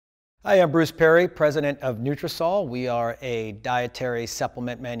Hi, I'm Bruce Perry, president of Nutrasal. We are a dietary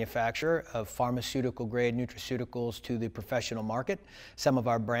supplement manufacturer of pharmaceutical-grade nutraceuticals to the professional market. Some of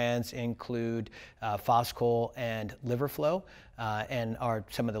our brands include PhosChol and Liverflo, and are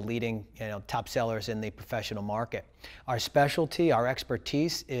some of the leading, top sellers in the professional market. Our specialty, our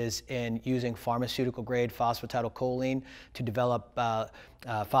expertise, is in using pharmaceutical-grade phosphatidylcholine to develop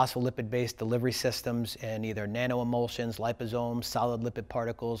phospholipid-based delivery systems in either nano emulsions, liposomes, solid lipid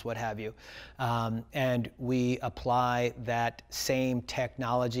particles, what have you. And we apply that same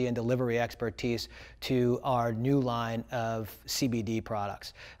technology and delivery expertise to our new line of CBD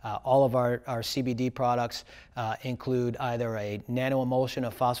products. All of our CBD products include either a nano emulsion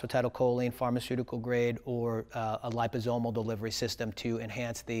of phosphatidylcholine, pharmaceutical grade, or a liposomal delivery system to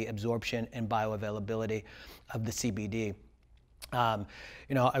enhance the absorption and bioavailability of the CBD.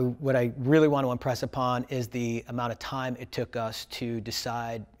 What I really want to impress upon is the amount of time it took us to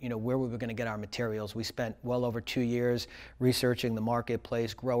decide, where we were going to get our materials. We spent well over 2 years researching the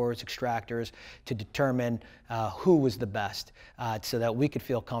marketplace, growers, extractors, to determine who was the best, so that we could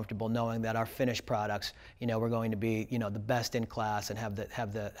feel comfortable knowing that our finished products, were going to be, the best in class and have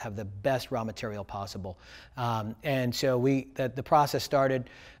the best raw material possible. And so the process started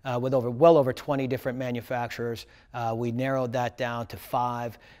with well over 20 different manufacturers. We narrowed that down to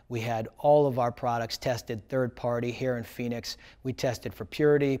 5. We had all of our products tested third party here in Phoenix. We tested for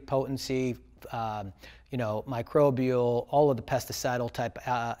purity, potency, microbial, all of the pesticidal type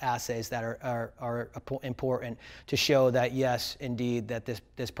assays that are important to show that yes, indeed, that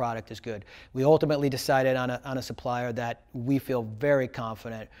this product is good. We ultimately decided on a supplier that we feel very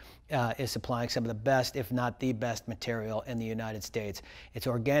confident is supplying some of the best, if not the best, material in the United States. It's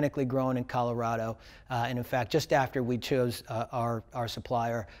organically grown in Colorado, and in fact, just after we chose our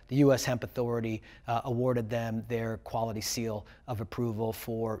supplier, the U.S. Hemp Authority awarded them their quality seal of approval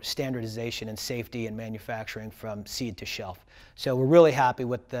for standardization and safety and manufacturing from seed to shelf. So we're really happy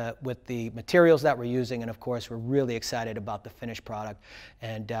with the materials that we're using, and of course, we're really excited about the finished product,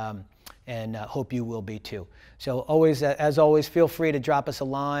 and hope you will be too. So as always, feel free to drop us a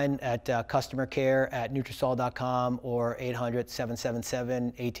line at customercare@nutrasal.com or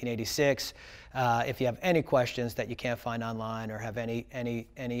 800-777-1886 if you have any questions that you can't find online or have any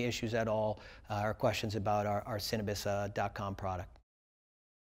issues at all or questions about our Synabis.com product.